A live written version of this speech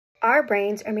Our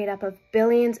brains are made up of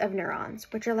billions of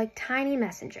neurons, which are like tiny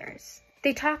messengers.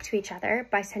 They talk to each other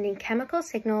by sending chemical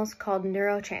signals called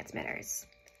neurotransmitters.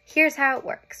 Here's how it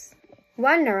works.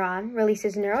 One neuron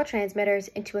releases neurotransmitters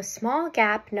into a small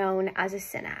gap known as a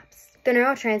synapse. The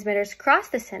neurotransmitters cross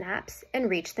the synapse and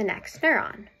reach the next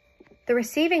neuron. The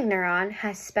receiving neuron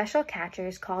has special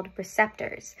catchers called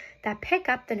receptors that pick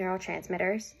up the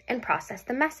neurotransmitters and process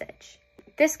the message.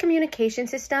 This communication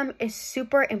system is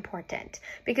super important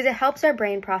because it helps our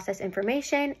brain process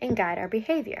information and guide our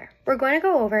behavior. We're going to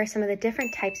go over some of the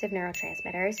different types of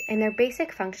neurotransmitters and their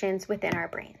basic functions within our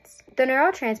brains. The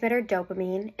neurotransmitter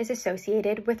dopamine is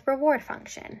associated with reward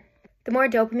function. The more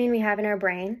dopamine we have in our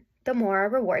brain, the more our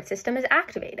reward system is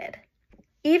activated.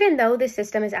 Even though the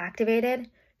system is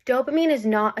activated, dopamine is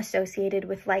not associated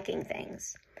with liking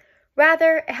things.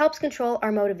 Rather, it helps control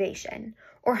our motivation,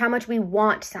 or how much we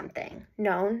want something,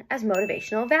 known as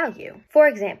motivational value. For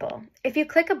example, if you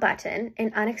click a button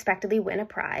and unexpectedly win a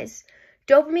prize,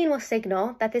 dopamine will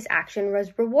signal that this action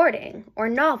was rewarding or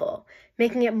novel,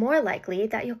 making it more likely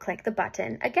that you'll click the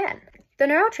button again. The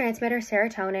neurotransmitter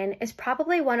serotonin is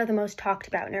probably one of the most talked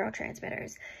about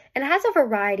neurotransmitters, and it has a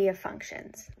variety of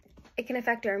functions. It can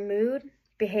affect our mood,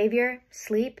 behavior,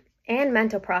 sleep, and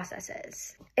mental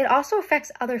processes. It also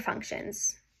affects other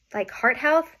functions, like heart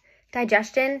health,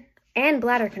 digestion, and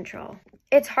bladder control.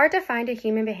 It's hard to find a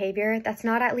human behavior that's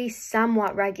not at least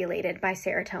somewhat regulated by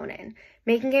serotonin,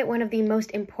 making it one of the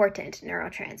most important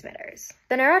neurotransmitters.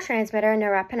 The neurotransmitter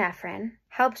norepinephrine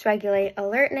helps regulate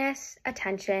alertness,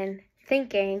 attention,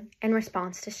 thinking, and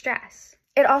response to stress.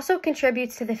 It also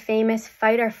contributes to the famous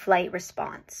fight or flight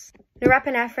response.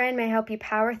 Norepinephrine may help you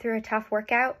power through a tough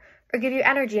workout or give you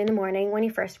energy in the morning when you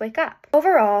first wake up.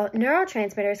 Overall,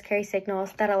 neurotransmitters carry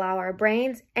signals that allow our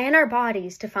brains and our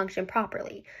bodies to function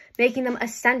properly, making them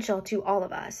essential to all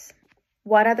of us.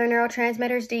 What other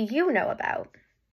neurotransmitters do you know about?